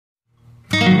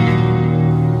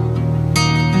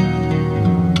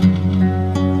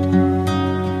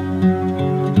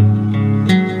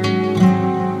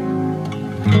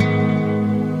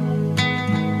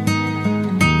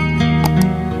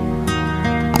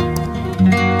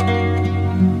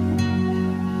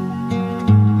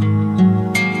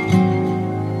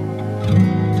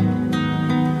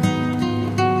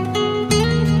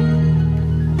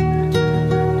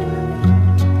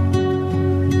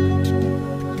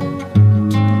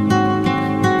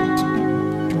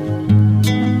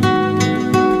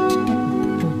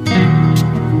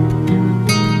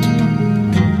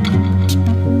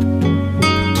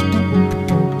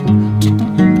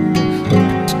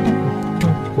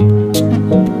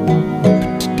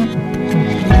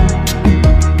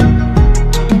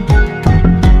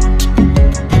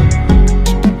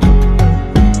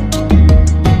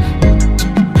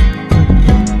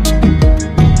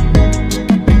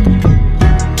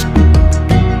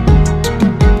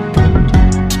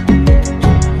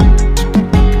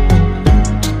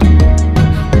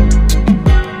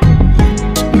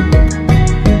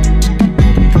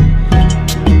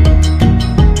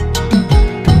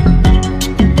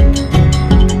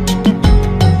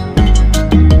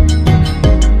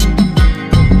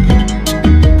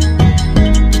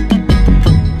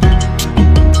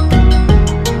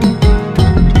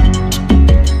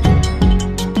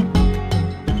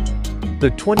The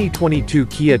 2022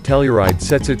 Kia Telluride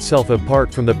sets itself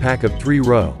apart from the pack of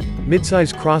three-row,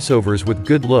 midsize crossovers with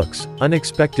good looks,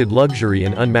 unexpected luxury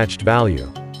and unmatched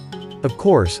value. Of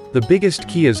course, the biggest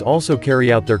Kias also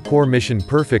carry out their core mission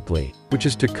perfectly, which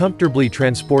is to comfortably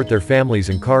transport their families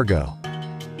and cargo.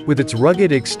 With its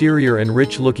rugged exterior and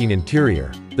rich-looking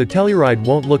interior, the Telluride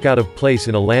won't look out of place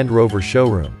in a Land Rover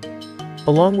showroom.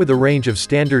 Along with a range of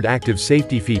standard active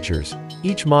safety features,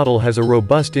 each model has a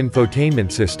robust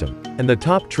infotainment system, and the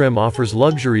top trim offers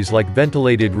luxuries like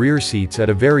ventilated rear seats at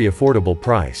a very affordable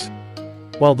price.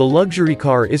 While the luxury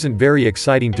car isn't very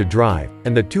exciting to drive,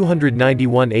 and the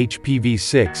 291 HP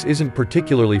V6 isn't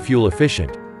particularly fuel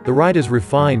efficient, the ride is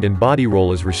refined and body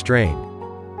roll is restrained.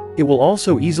 It will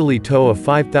also easily tow a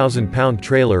 5,000-pound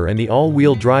trailer, and the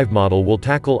all-wheel drive model will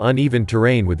tackle uneven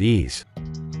terrain with ease.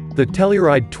 The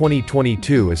Telluride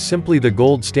 2022 is simply the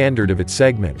gold standard of its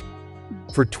segment.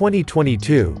 For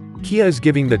 2022, Kia is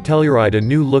giving the Telluride a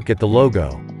new look at the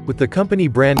logo, with the company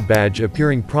brand badge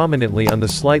appearing prominently on the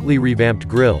slightly revamped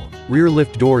grille, rear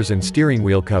lift doors and steering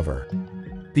wheel cover.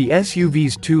 The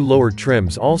SUV's two lower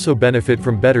trims also benefit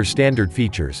from better standard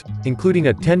features, including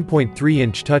a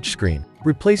 10.3-inch touchscreen,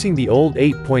 replacing the old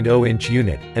 8.0-inch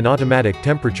unit, and automatic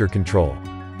temperature control.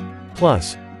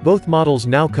 Plus, both models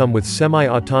now come with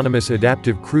semi-autonomous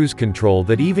adaptive cruise control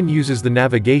that even uses the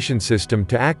navigation system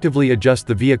to actively adjust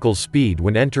the vehicle's speed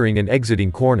when entering and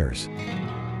exiting corners.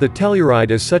 The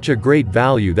Telluride is such a great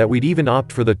value that we'd even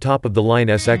opt for the top-of-the-line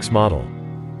SX model.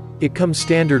 It comes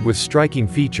standard with striking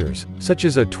features, such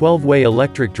as a 12-way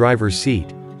electric driver's seat,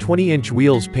 20-inch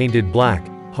wheels painted black,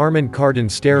 Harman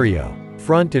Kardon stereo,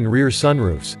 front and rear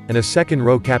sunroofs, and a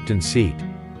second-row captain's seat.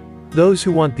 Those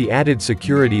who want the added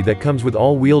security that comes with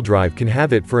all-wheel drive can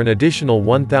have it for an additional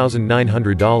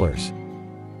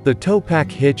 $1,900. The tow pack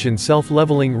hitch and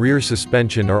self-leveling rear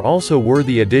suspension are also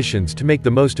worthy additions to make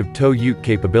the most of tow ute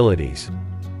capabilities.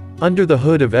 Under the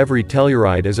hood of every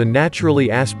Telluride is a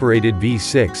naturally aspirated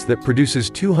V6 that produces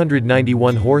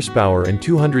 291 horsepower and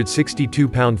 262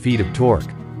 pound-feet of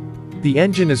torque. The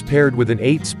engine is paired with an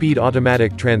 8-speed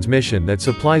automatic transmission that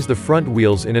supplies the front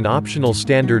wheels in an optional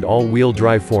standard all-wheel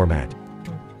drive format.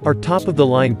 Our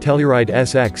top-of-the-line Telluride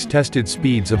SX tested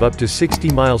speeds of up to 60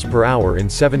 miles per hour in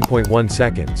 7.1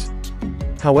 seconds.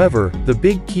 However, the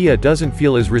big Kia doesn't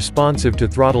feel as responsive to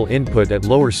throttle input at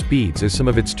lower speeds as some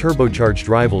of its turbocharged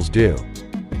rivals do.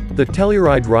 The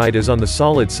Telluride ride is on the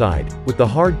solid side, with the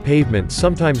hard pavement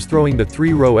sometimes throwing the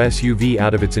three-row SUV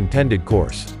out of its intended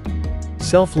course.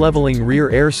 Self-leveling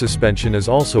rear air suspension is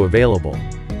also available.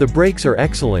 The brakes are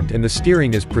excellent and the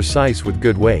steering is precise with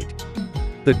good weight.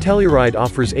 The Telluride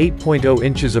offers 8.0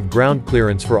 inches of ground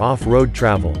clearance for off-road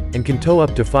travel, and can tow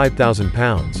up to 5,000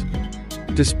 pounds.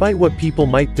 Despite what people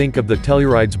might think of the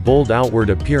Telluride's bold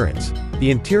outward appearance, the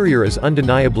interior is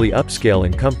undeniably upscale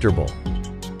and comfortable.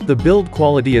 The build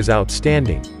quality is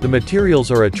outstanding, the materials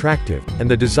are attractive, and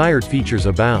the desired features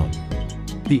abound.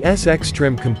 The SX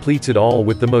trim completes it all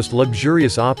with the most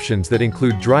luxurious options that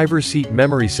include driver's seat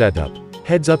memory setup,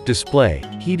 heads-up display,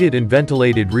 heated and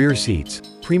ventilated rear seats,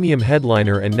 premium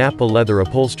headliner and Nappa leather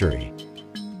upholstery.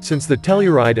 Since the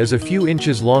Telluride is a few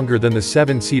inches longer than the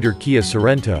 7-seater Kia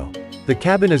Sorento, the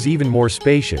cabin is even more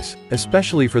spacious,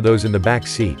 especially for those in the back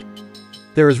seat.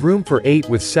 There is room for 8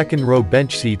 with second-row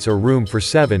bench seats or room for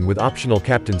 7 with optional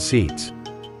captain seats.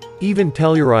 Even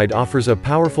Telluride offers a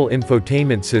powerful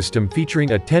infotainment system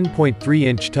featuring a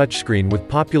 10.3-inch touchscreen with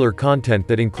popular content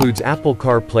that includes Apple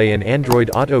CarPlay and Android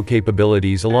Auto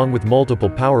capabilities along with multiple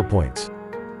power points.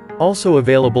 Also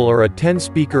available are a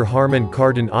 10-speaker Harman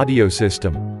Kardon audio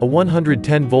system, a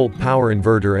 110-volt power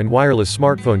inverter and wireless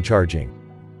smartphone charging.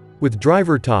 With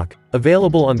Driver Talk,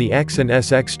 available on the X and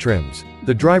SX trims,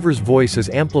 the driver's voice is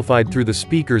amplified through the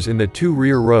speakers in the two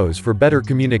rear rows for better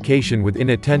communication with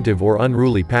inattentive or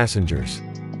unruly passengers.